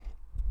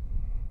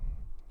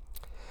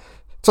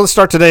So let's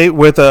start today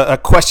with a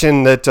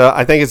question that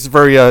I think is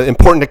very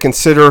important to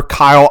consider.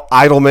 Kyle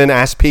Idleman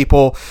asked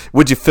people,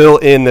 would you fill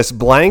in this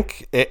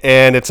blank?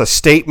 And it's a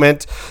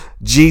statement,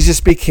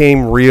 Jesus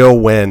became real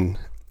when?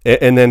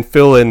 And then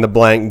fill in the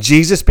blank.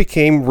 Jesus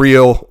became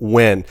real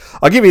when?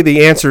 I'll give you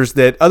the answers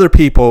that other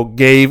people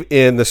gave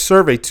in the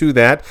survey to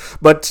that,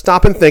 but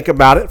stop and think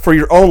about it for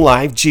your own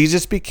life.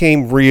 Jesus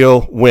became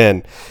real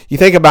when? You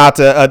think about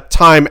a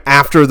time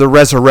after the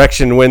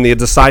resurrection when the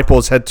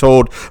disciples had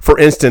told, for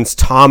instance,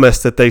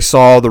 Thomas that they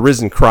saw the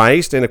risen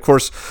Christ. And of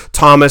course,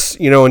 Thomas,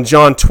 in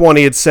John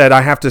 20 had said,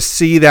 I have to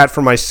see that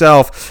for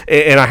myself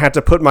and I have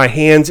to put my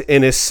hands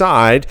in his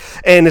side.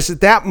 And it's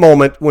at that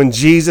moment when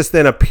Jesus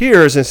then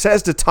appears and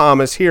says to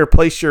Thomas, here,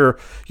 place your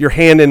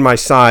hand in my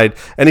side.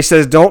 And he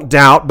says, don't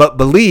doubt, but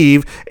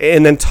believe.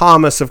 And then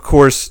Thomas, of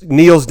course,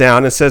 kneels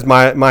down and says,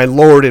 my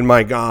Lord and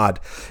my God.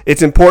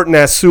 It's important,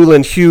 as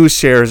Sulan Hughes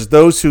shares,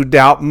 those who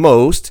doubt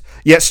most,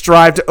 yet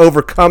strive to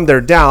overcome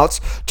their doubts,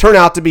 turn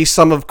out to be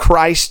some of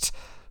Christ's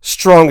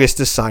strongest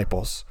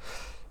disciples.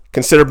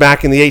 Consider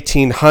back in the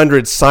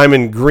 1800s,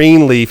 Simon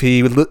Greenleaf.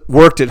 He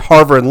worked at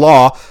Harvard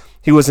Law.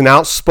 He was an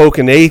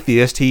outspoken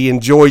atheist. He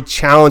enjoyed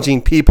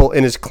challenging people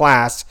in his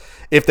class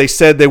if they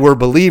said they were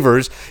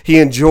believers. He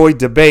enjoyed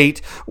debate.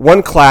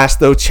 One class,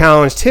 though,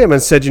 challenged him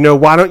and said,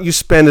 why don't you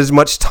spend as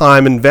much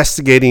time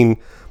investigating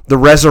the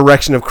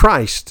resurrection of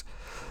Christ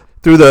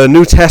through the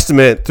New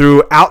Testament,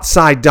 through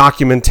outside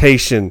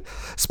documentation?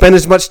 Spend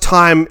as much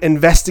time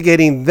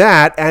investigating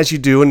that as you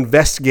do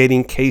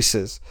investigating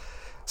cases.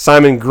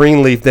 Simon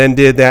Greenleaf then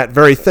did that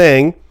very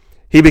thing.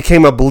 He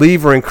became a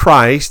believer in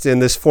Christ,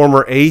 and this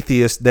former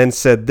atheist then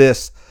said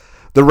this: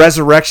 the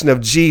resurrection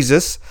of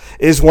Jesus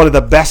is one of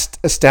the best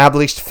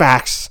established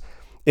facts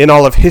in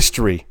all of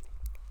history.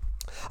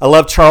 I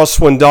love Charles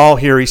Swindoll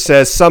here. He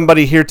says,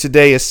 somebody here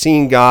today has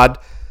seen God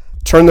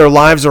turn their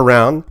lives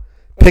around,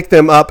 pick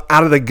them up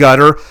out of the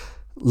gutter,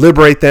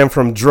 liberate them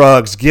from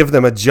drugs, give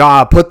them a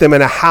job, put them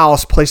in a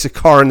house, place a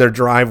car in their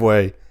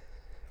driveway.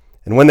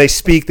 And when they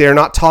speak, they are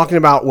not talking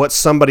about what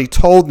somebody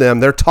told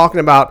them. They're talking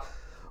about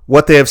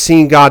what they have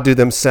seen God do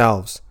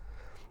themselves.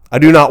 I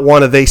do not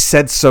want a they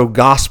said so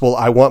gospel.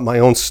 I want my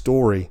own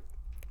story.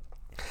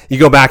 You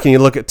go back and you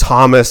look at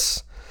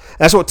Thomas.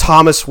 That's what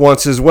Thomas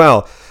wants as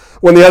well.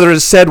 When the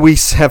others said, we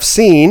have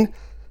seen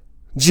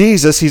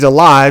Jesus, he's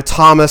alive.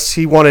 Thomas,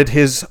 he wanted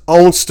his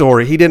own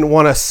story. He didn't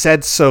want a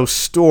said so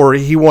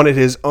story. He wanted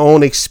his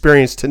own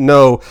experience to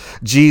know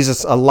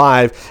Jesus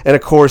alive. And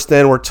of course,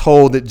 then we're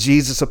told that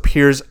Jesus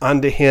appears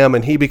unto him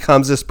and he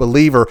becomes this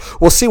believer.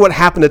 We'll see what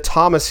happened to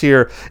Thomas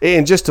here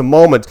in just a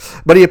moment.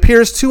 But he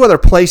appears two other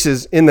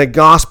places in the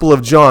Gospel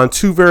of John,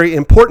 two very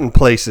important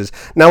places.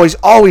 Now, he's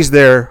always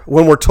there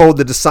when we're told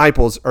the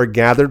disciples are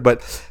gathered,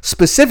 but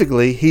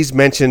specifically, he's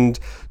mentioned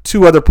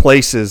two other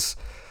places.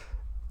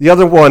 The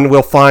other one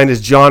we'll find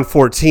is John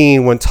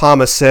 14, when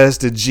Thomas says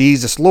to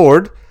Jesus,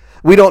 Lord,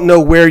 we don't know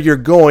where you're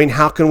going.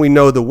 How can we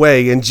know the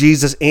way? And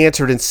Jesus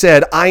answered and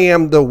said, I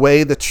am the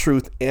way, the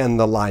truth, and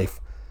the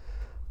life.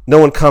 No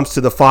one comes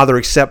to the Father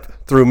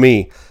except through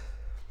me.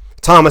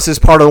 Thomas is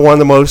part of one of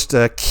the most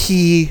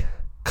key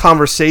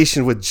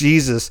conversations with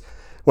Jesus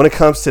when it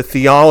comes to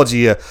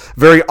theology, a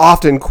very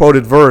often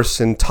quoted verse.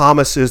 And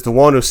Thomas is the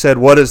one who said,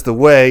 what is the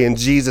way? And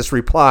Jesus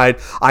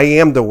replied, I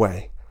am the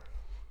way.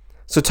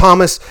 So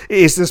Thomas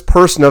is this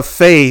person of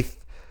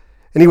faith,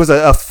 and he was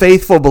a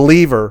faithful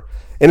believer,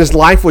 and his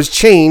life was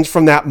changed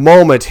from that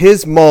moment.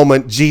 His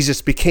moment,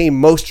 Jesus became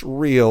most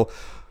real,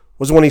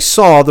 was when he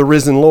saw the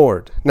risen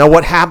Lord. Now,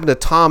 what happened to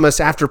Thomas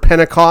after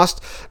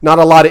Pentecost? Not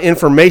a lot of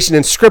information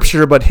in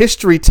Scripture, but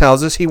history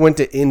tells us he went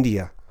to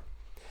India.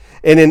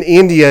 And in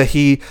India,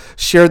 he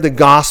shared the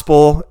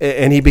gospel,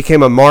 and he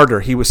became a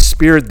martyr. He was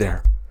speared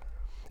there.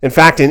 In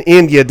fact, in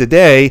India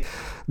today,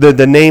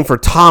 the name for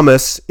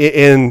Thomas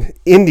in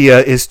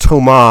India is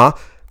Thoma,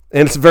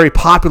 and it's a very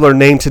popular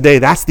name today.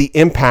 That's the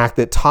impact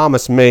that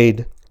Thomas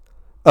made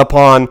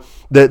upon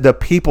the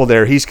people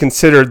there. He's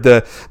considered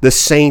the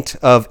saint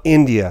of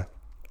India.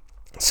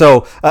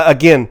 So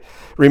again,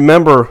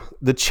 remember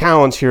the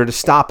challenge here to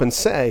stop and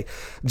say,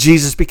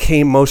 Jesus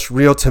became most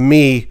real to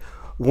me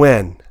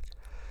when?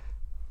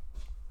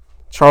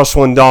 Charles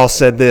Swindoll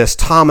said this: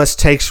 Thomas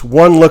takes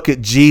one look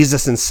at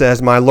Jesus and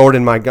says, my Lord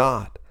and my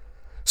God.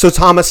 So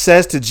Thomas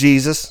says to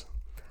Jesus,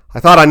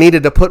 I thought I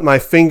needed to put my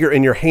finger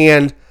in your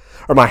hand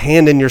or my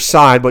hand in your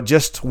side, but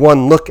just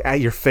one look at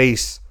your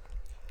face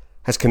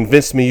has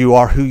convinced me you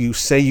are who you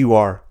say you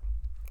are.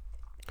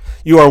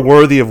 You are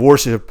worthy of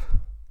worship.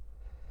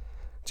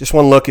 Just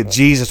one look at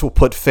Jesus will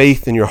put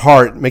faith in your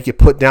heart, make you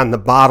put down the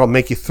bottle,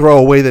 make you throw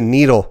away the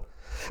needle,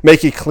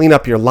 make you clean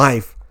up your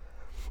life,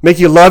 make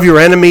you love your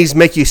enemies,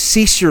 make you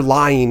cease your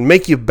lying,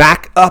 make you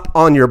back up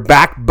on your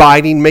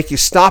backbiting, make you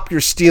stop your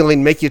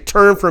stealing, make you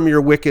turn from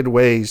your wicked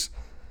ways.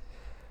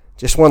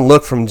 Just one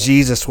look from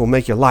Jesus will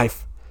make your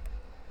life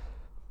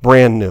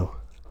brand new.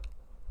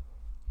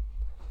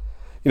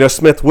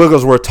 Smith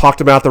Wigglesworth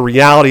talked about the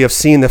reality of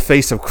seeing the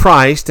face of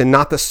Christ and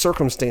not the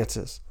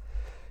circumstances.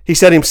 He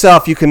said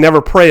himself, you can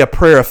never pray a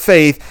prayer of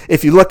faith.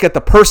 If you look at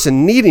the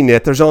person needing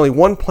it, there's only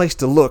one place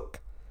to look,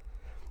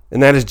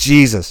 and that is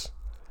Jesus.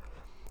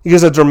 He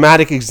gives a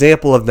dramatic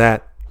example of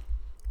that.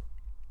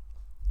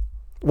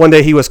 One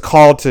day he was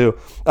called to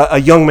a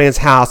young man's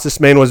house. This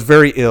man was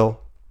very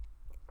ill.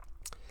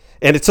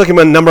 And it took him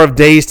a number of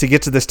days to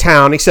get to this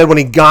town. He said when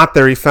he got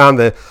there, he found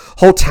the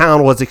whole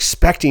town was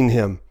expecting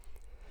him.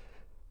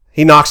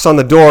 He knocks on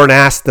the door and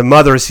asks the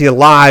mother, is he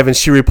alive? And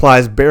she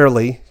replies,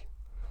 barely.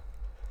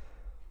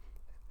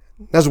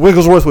 As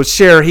Wigglesworth would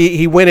share,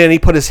 he went in, he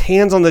put his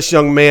hands on this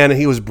young man, and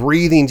he was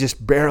breathing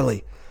just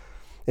barely.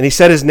 And he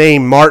said his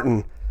name,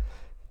 Martin.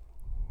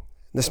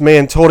 This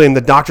man told him,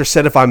 the doctor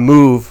said if I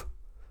move,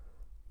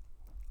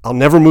 I'll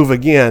never move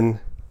again.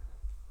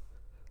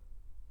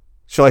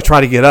 Shall I try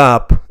to get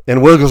up?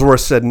 And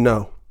Wigglesworth said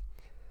no.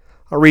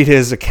 I'll read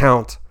his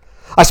account.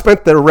 I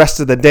spent the rest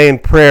of the day in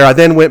prayer. I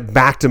then went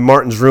back to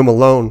Martin's room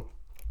alone.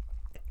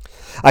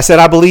 I said,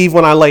 I believe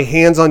when I lay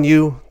hands on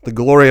you, the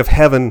glory of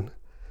heaven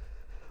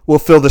will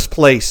fill this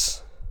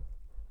place.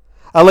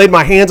 I laid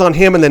my hands on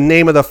him in the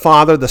name of the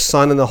Father, the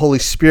Son, and the Holy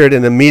Spirit,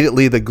 and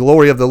immediately the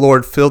glory of the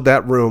Lord filled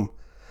that room.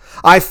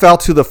 I fell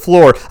to the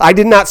floor. I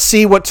did not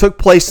see what took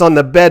place on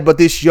the bed, but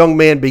this young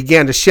man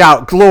began to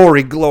shout,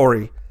 glory,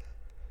 glory.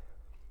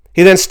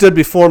 He then stood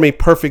before me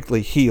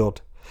perfectly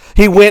healed.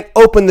 He went,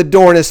 opened the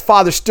door, and his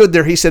father stood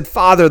there. He said,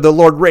 Father, the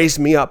Lord raised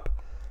me up.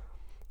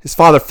 His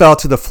father fell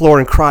to the floor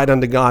and cried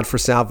unto God for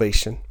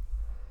salvation.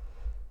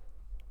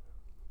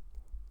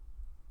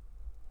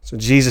 So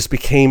Jesus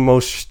became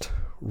most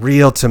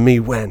real to me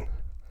when?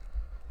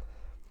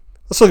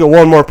 Let's look at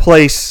one more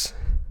place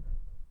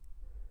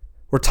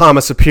where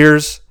Thomas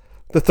appears.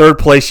 The third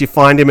place you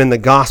find him in the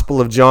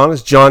Gospel of John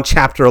is John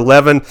chapter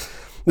 11.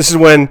 This is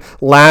when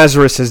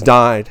Lazarus has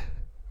died.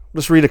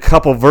 Let's read a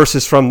couple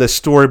verses from this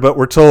story, but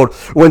we're told,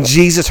 when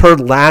Jesus heard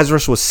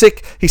Lazarus was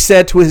sick, he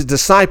said to his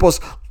disciples,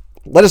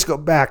 let us go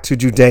back to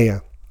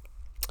Judea.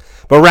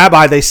 But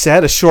Rabbi, they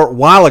said, a short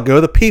while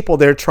ago, the people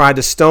there tried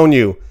to stone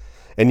you,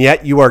 and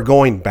yet you are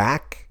going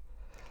back?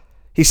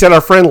 He said, our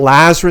friend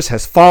Lazarus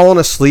has fallen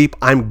asleep.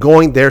 I'm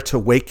going there to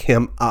wake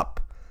him up.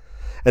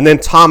 And then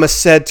Thomas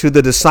said to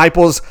the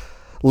disciples,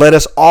 let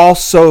us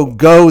also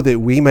go that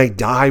we may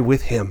die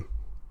with him.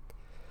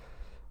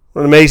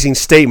 What an amazing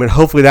statement.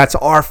 Hopefully that's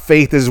our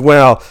faith as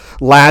well.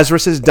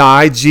 Lazarus has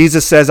died.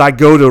 Jesus says, I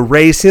go to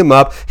raise him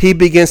up. He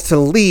begins to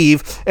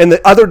leave, and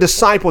the other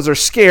disciples are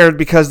scared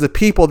because the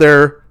people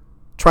there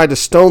tried to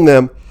stone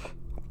them.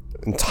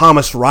 And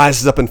Thomas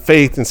rises up in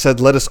faith and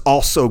said, let us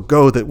also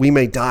go that we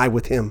may die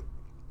with him.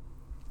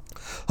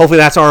 Hopefully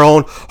that's our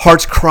own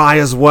heart's cry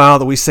as well,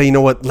 that we say, you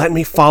know what, let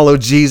me follow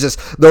Jesus,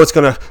 though it's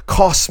going to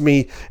cost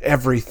me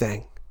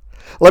everything.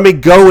 Let me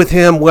go with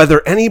him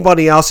whether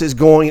anybody else is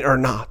going or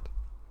not.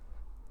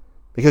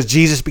 Because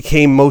Jesus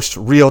became most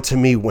real to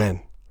me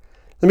when?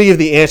 Let me give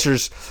the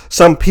answers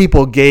some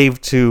people gave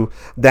to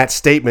that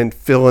statement,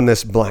 fill in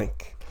this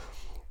blank.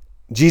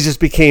 Jesus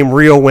became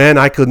real when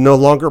I could no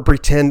longer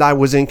pretend I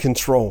was in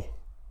control.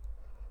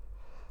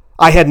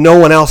 I had no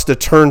one else to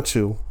turn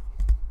to.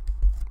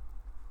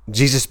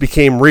 Jesus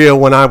became real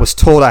when I was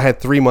told I had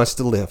 3 months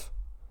to live.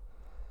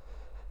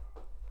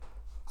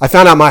 I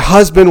found out my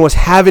husband was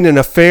having an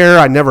affair.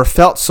 I never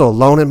felt so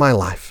alone in my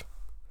life.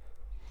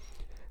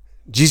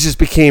 Jesus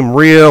became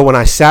real when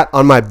I sat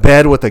on my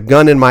bed with a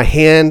gun in my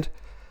hand,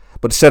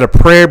 but said a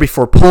prayer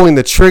before pulling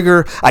the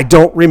trigger. I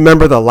don't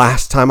remember the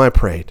last time I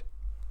prayed.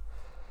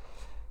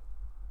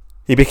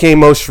 He became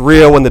most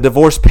real when the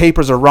divorce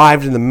papers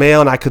arrived in the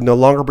mail and I could no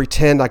longer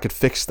pretend I could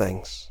fix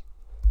things.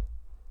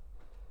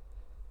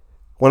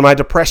 When my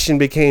depression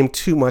became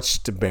too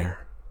much to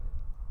bear.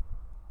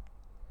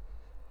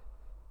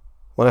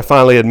 When I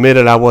finally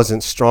admitted I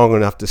wasn't strong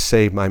enough to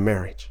save my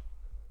marriage.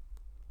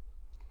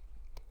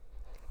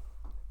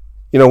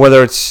 You know,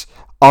 whether it's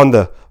on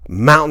the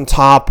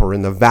mountaintop or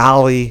in the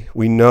valley,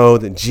 we know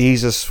that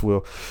Jesus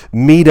will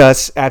meet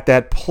us at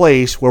that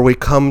place where we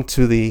come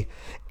to the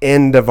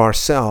end of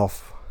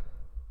ourself.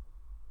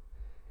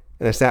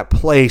 And it's that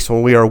place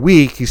when we are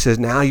weak, he says,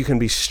 now you can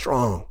be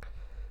strong.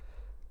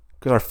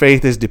 Because our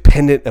faith is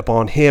dependent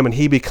upon him, and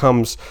he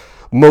becomes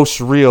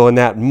most real in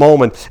that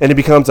moment, and it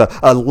becomes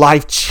a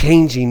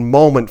life-changing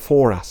moment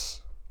for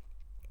us.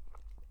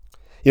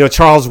 You know,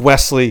 Charles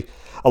Wesley,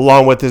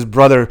 along with his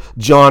brother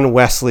John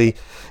Wesley,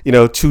 you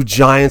know, two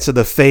giants of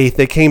the faith,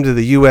 they came to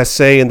the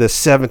USA in the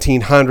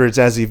 1700s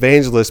as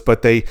evangelists,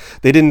 but they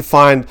didn't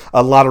find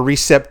a lot of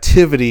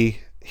receptivity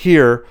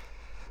here.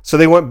 So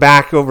they went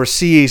back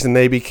overseas and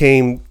they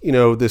became, you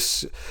know,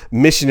 this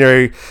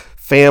missionary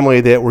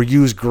family that were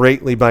used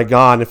greatly by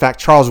God. In fact,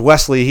 Charles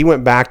Wesley, he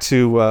went back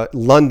to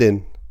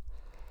London,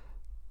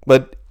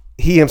 but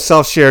he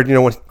himself shared, you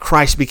know, when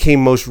Christ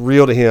became most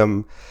real to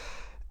him,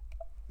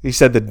 he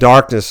said, the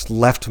darkness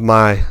left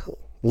my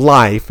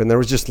life and there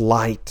was just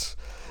light.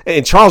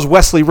 And Charles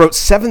Wesley wrote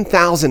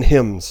 7,000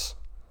 hymns.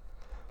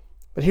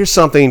 But here's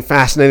something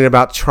fascinating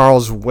about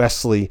Charles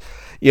Wesley.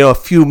 You know, a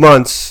few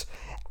months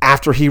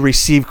after he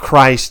received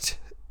Christ,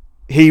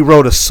 he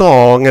wrote a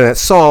song, and that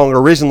song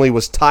originally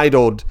was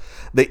titled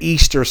the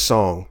Easter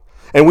Song.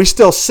 And we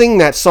still sing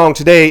that song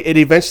today. It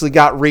eventually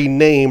got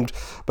renamed,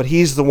 but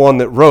he's the one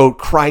that wrote,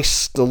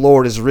 Christ the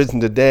Lord is risen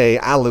today.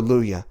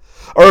 Alleluia.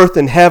 Earth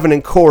and heaven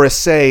and chorus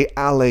say,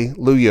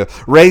 Alleluia.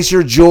 Raise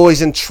your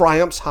joys and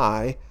triumphs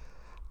high.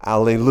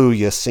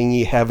 Alleluia. Sing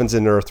ye heavens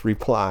and earth,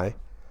 reply.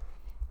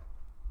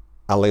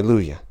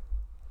 Alleluia.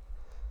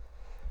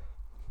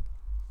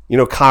 You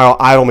know, Kyle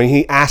Idleman,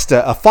 he asked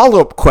a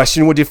follow-up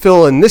question. Would you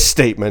fill in this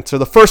statement? So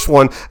the first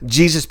one,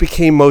 Jesus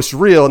became most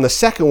real. And the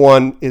second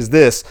one is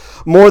this: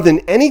 more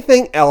than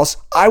anything else,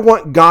 I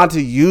want God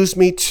to use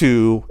me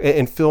to,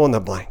 and fill in the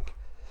blank.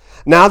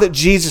 Now that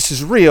Jesus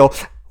is real,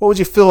 what would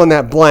you fill in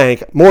that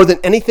blank? More than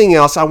anything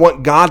else, I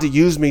want God to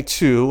use me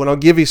to, and I'll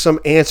give you some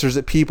answers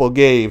that people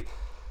gave.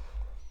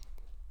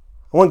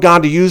 I want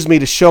God to use me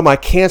to show my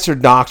cancer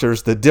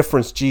doctors the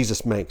difference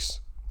Jesus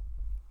makes.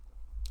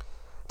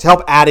 To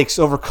help addicts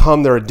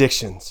overcome their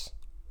addictions.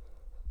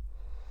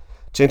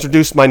 To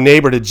introduce my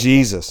neighbor to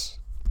Jesus.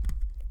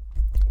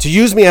 To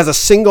use me as a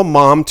single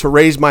mom to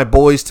raise my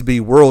boys to be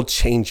world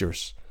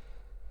changers.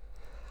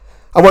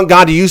 I want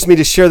God to use me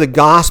to share the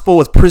gospel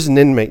with prison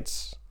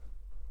inmates.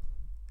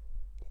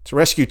 To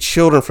rescue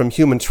children from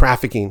human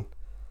trafficking.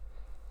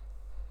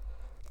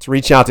 To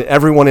reach out to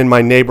everyone in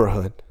my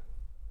neighborhood.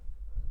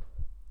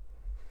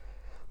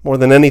 More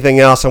than anything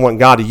else, I want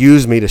God to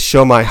use me to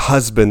show my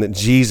husband that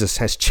Jesus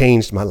has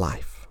changed my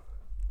life.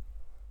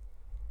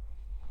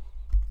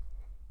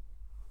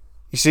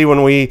 You see,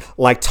 when we,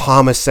 like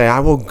Thomas, say,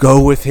 I will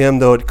go with him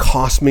though it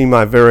cost me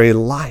my very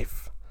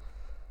life.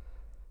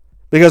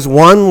 Because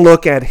one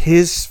look at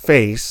his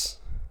face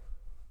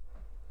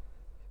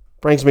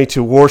brings me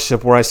to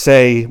worship where I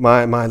say,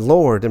 my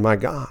Lord and my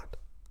God.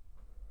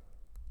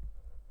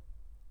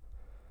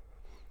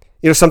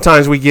 You know,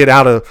 sometimes we get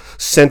out of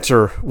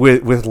center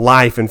with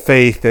life and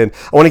faith, and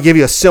I want to give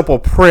you a simple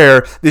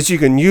prayer that you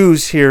can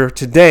use here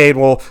today.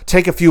 And we'll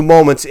take a few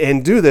moments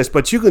and do this,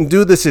 but you can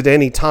do this at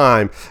any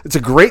time. It's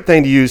a great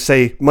thing to use,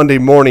 say, Monday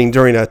morning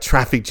during a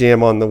traffic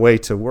jam on the way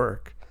to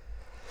work.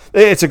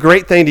 It's a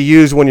great thing to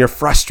use when you're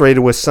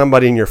frustrated with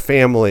somebody in your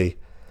family.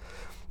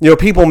 You know,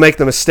 people make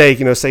the mistake,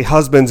 say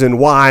husbands and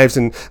wives,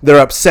 and they're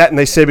upset, and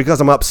they say, because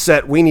I'm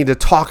upset, we need to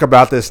talk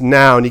about this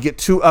now. And you get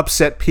two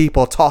upset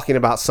people talking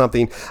about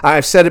something.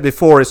 I've said it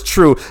before, it's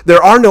true.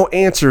 There are no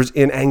answers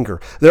in anger.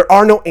 There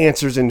are no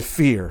answers in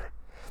fear.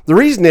 The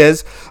reason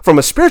is, from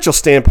a spiritual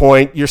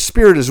standpoint, your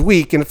spirit is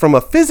weak, and from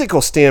a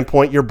physical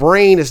standpoint, your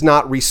brain is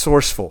not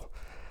resourceful.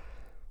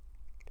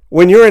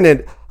 When you're in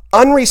an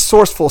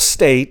unresourceful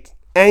state,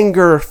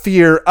 anger,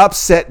 fear,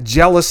 upset,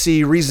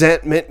 jealousy,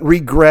 resentment,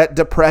 regret,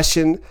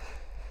 depression,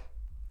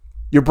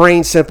 your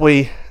brain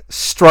simply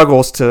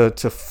struggles to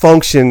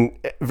function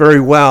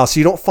very well, so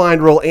you don't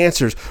find real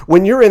answers.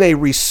 When you're in a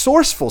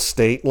resourceful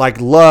state,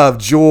 like love,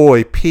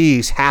 joy,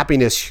 peace,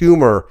 happiness,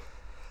 humor,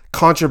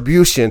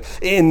 contribution,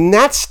 in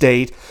that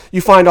state,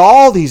 you find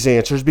all these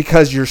answers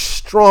because you're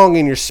strong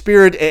in your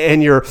spirit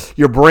and your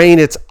brain,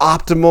 it's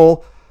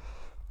optimal.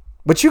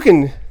 But you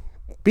can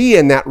be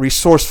in that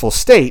resourceful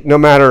state no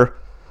matter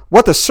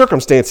what the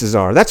circumstances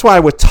are. That's why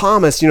with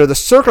Thomas, the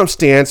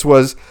circumstance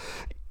was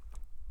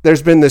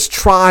there's been this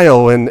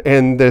trial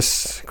and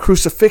this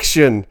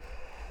crucifixion.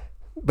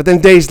 But then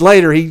days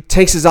later, he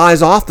takes his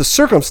eyes off the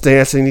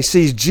circumstance and he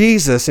sees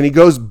Jesus, and he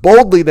goes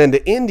boldly then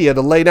to India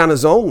to lay down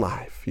his own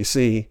life, you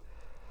see.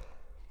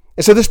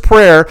 And so this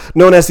prayer,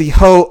 known as the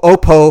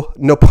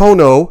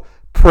Ho'oponopono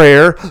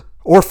prayer,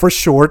 or for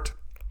short,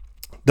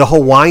 the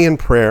Hawaiian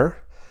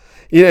prayer,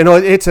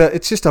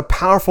 it's just a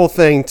powerful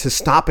thing to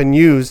stop and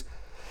use.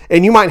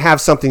 And you might have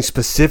something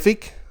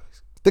specific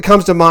that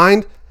comes to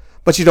mind,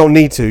 but you don't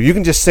need to. You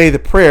can just say the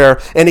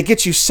prayer, and it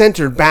gets you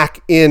centered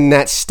back in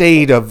that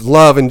state of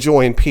love and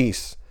joy and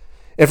peace.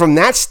 And from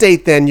that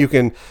state, then you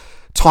can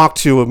talk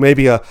to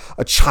maybe a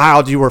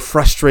child you were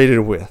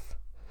frustrated with.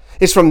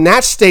 It's from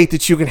that state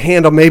that you can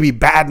handle maybe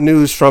bad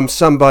news from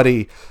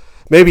somebody,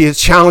 maybe a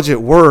challenge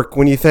at work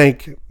when you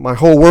think my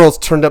whole world's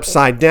turned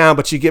upside down,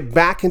 but you get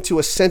back into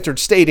a centered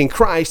state in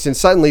Christ, and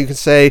suddenly you can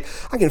say,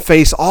 I can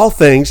face all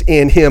things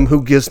in him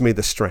who gives me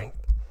the strength.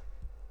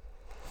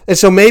 And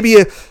so maybe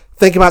you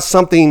think about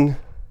something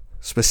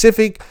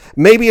specific.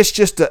 Maybe it's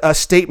just a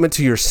statement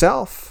to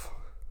yourself.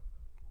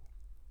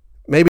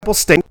 Maybe people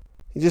state.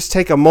 You just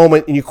take a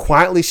moment and you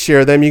quietly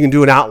share them. You can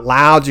do it out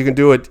loud. You can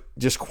do it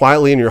just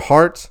quietly in your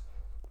heart.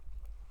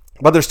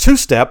 But there's two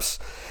steps.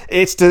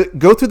 It's to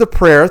go through the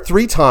prayer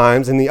 3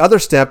 times, and the other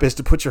step is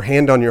to put your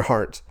hand on your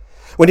heart.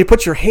 When you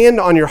put your hand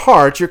on your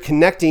heart, you're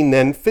connecting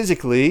then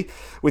physically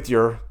with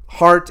your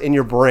heart and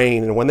your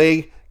brain. And when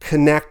they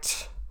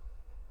connect,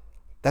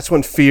 that's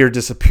when fear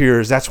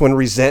disappears. That's when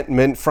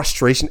resentment,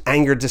 frustration,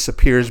 anger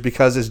disappears,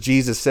 because as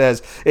Jesus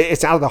says,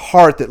 it's out of the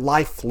heart that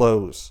life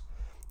flows.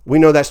 We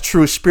know that's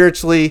true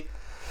spiritually.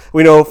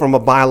 We know from a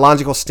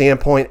biological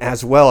standpoint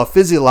as well, a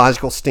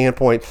physiological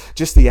standpoint,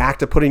 just the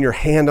act of putting your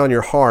hand on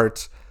your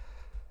heart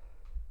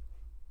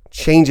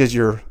changes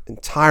your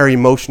entire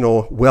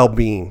emotional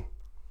well-being.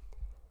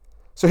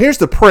 So here's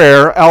the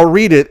prayer. I'll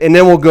read it and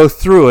then we'll go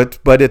through it,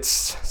 but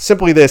it's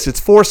simply this. It's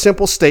 4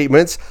 simple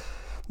statements.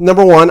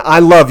 Number one, I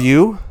love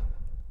you.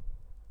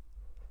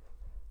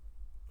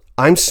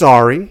 I'm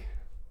sorry.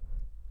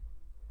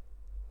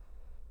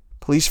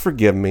 Please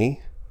forgive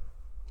me.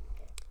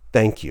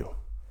 Thank you.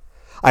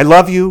 I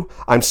love you.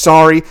 I'm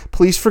sorry.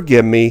 Please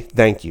forgive me.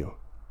 Thank you.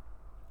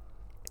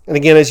 And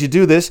again, as you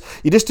do this,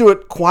 you just do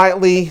it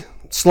quietly,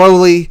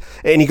 slowly,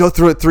 and you go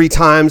through it 3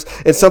 times,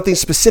 and something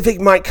specific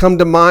might come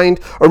to mind,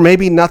 or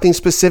maybe nothing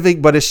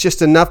specific, but it's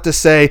just enough to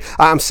say,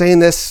 I'm saying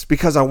this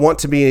because I want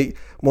to be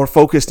more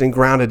focused and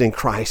grounded in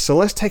Christ. So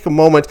let's take a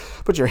moment,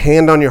 put your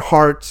hand on your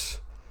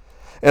heart,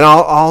 and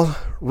I'll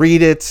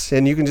read it,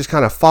 and you can just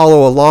kind of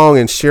follow along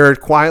and share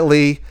it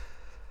quietly.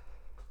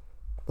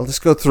 Well, let's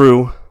go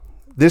through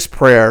this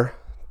prayer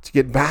to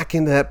get back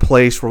into that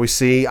place where we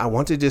see, I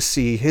want to just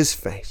see His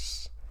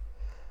face.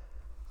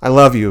 I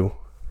love you.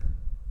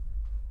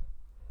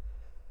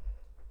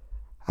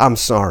 I'm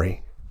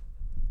sorry.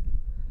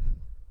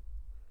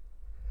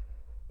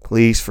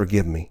 Please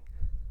forgive me.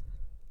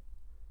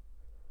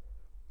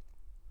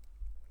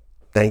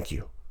 Thank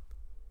you.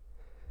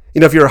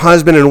 You know, if you're a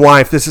husband and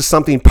wife, this is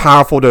something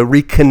powerful to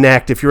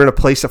reconnect. If you're in a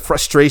place of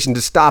frustration,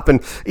 to stop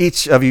and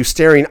each of you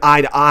staring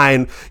eye to eye,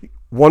 and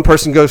one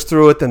person goes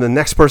through it, then the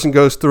next person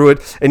goes through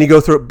it, and you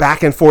go through it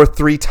back and forth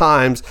 3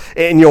 times,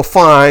 and you'll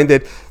find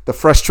that the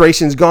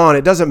frustration's gone.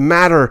 It doesn't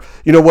matter,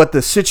 what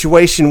the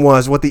situation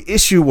was, what the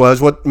issue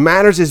was. What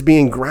matters is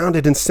being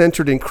grounded and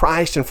centered in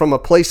Christ, and from a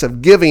place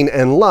of giving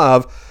and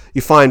love,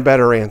 you find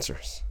better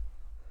answers.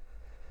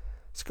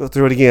 Let's go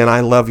through it again. I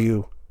love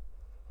you.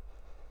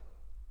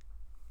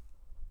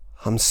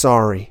 I'm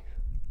sorry.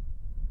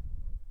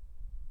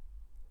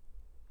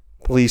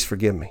 Please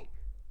forgive me.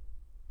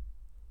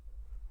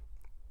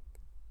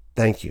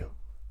 Thank you.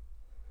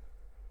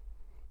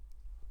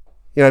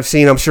 I've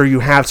seen, I'm sure you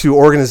have too,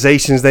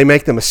 organizations, they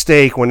make the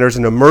mistake when there's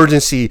an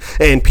emergency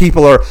and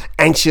people are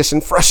anxious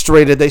and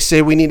frustrated. They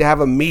say, we need to have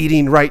a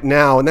meeting right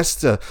now. And that's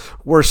the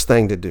worst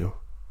thing to do.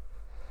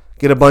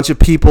 Get a bunch of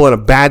people in a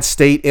bad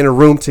state in a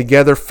room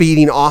together,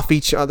 feeding off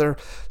each other.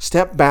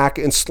 Step back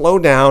and slow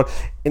down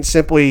and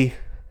simply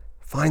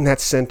find that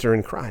center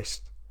in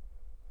Christ.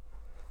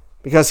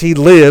 Because He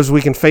lives,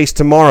 we can face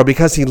tomorrow.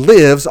 Because He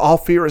lives, all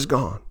fear is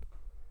gone.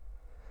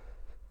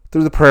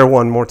 Through the prayer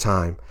one more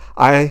time.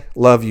 I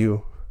love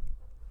you.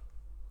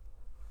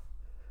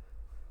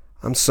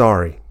 I'm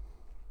sorry.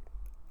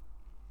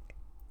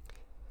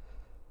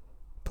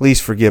 Please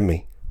forgive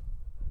me.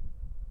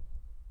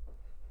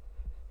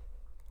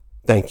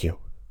 Thank you.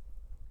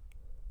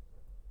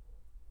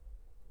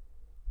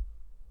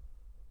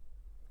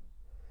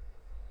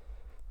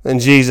 Then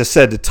Jesus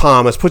said to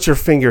Thomas, put your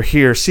finger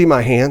here. See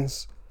my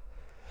hands?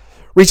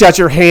 Reach out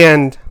your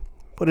hand.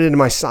 Put it into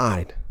my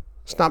side.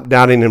 Stop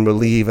doubting and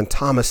believe. And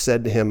Thomas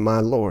said to Him, my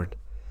Lord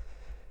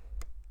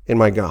and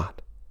my God.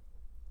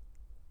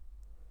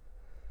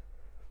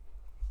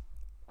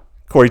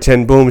 Corrie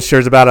ten Boom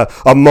shares about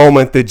a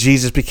moment that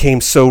Jesus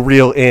became so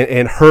real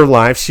in her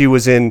life. She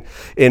was in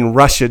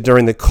Russia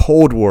during the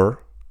Cold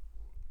War.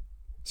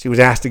 She was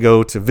asked to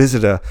go to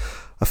visit a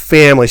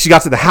family. She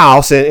got to the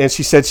house, and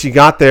she said she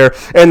got there,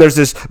 and there's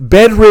this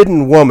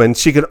bedridden woman.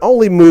 She could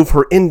only move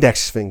her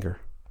index finger.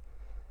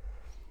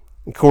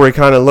 And Corrie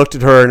kind of looked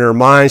at her in her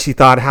mind. She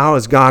thought, how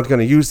is God going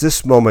to use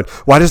this moment?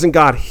 Why doesn't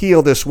God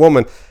heal this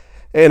woman?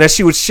 And as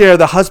she would share,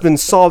 the husband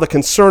saw the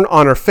concern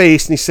on her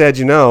face, and he said,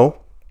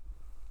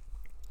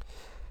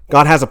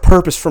 God has a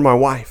purpose for my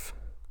wife.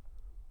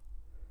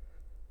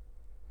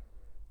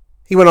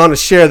 He went on to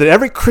share that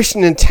every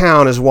Christian in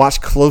town is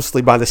watched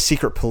closely by the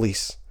secret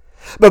police.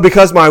 But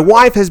because my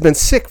wife has been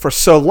sick for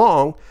so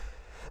long,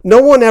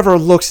 no one ever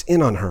looks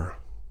in on her.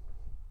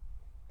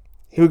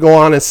 He would go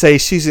on and say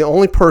she's the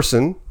only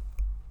person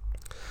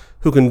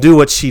who can do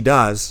what she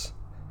does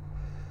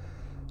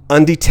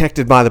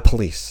undetected by the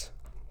police.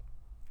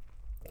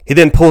 He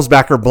then pulls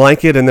back her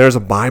blanket, and there's a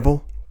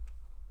Bible.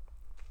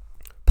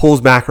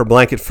 Pulls back her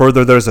blanket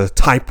further, there's a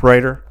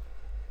typewriter.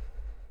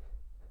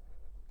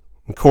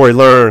 And Corrie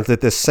learned that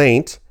this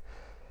saint,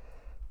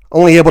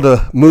 only able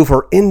to move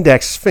her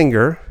index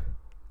finger,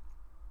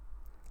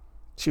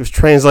 she was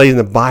translating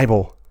the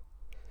Bible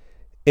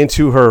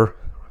into her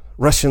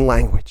Russian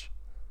language.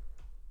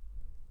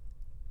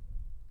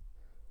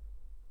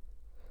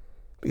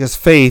 Because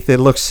faith, it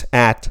looks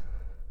at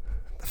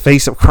the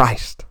face of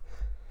Christ,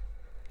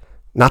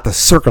 not the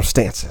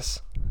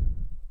circumstances.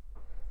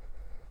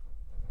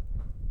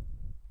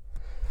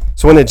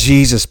 So when did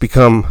Jesus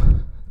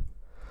become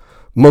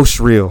most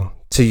real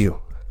to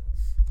you?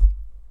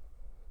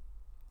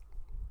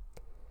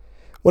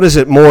 What is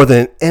it more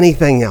than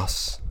anything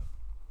else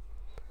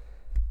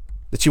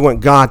that you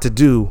want God to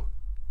do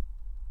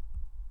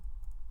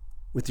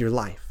with your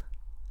life?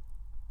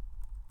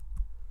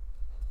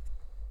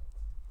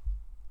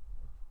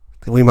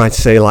 That we might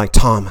say like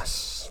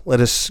Thomas, let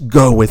us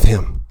go with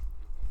Him.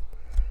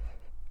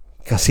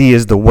 Because He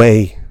is the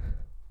way,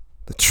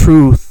 the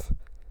truth,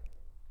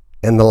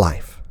 and the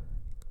life.